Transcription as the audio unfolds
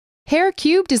Hair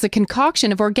Cubed is a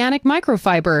concoction of organic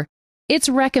microfiber. It's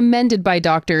recommended by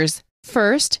doctors.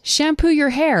 First, shampoo your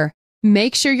hair.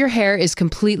 Make sure your hair is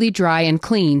completely dry and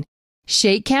clean.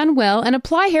 Shake can well and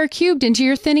apply Hair Cubed into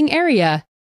your thinning area,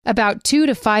 about 2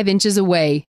 to 5 inches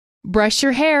away. Brush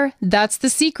your hair, that's the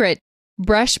secret.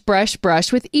 Brush, brush,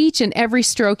 brush. With each and every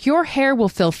stroke, your hair will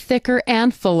feel thicker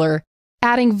and fuller,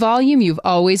 adding volume you've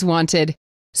always wanted.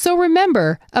 So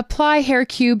remember, apply Hair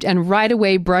Cubed and right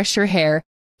away brush your hair.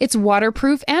 It's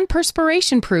waterproof and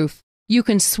perspiration-proof. You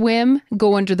can swim,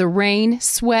 go under the rain,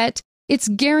 sweat. It's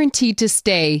guaranteed to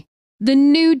stay. The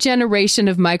new generation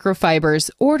of microfibers.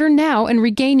 Order now and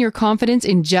regain your confidence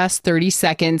in just 30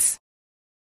 seconds.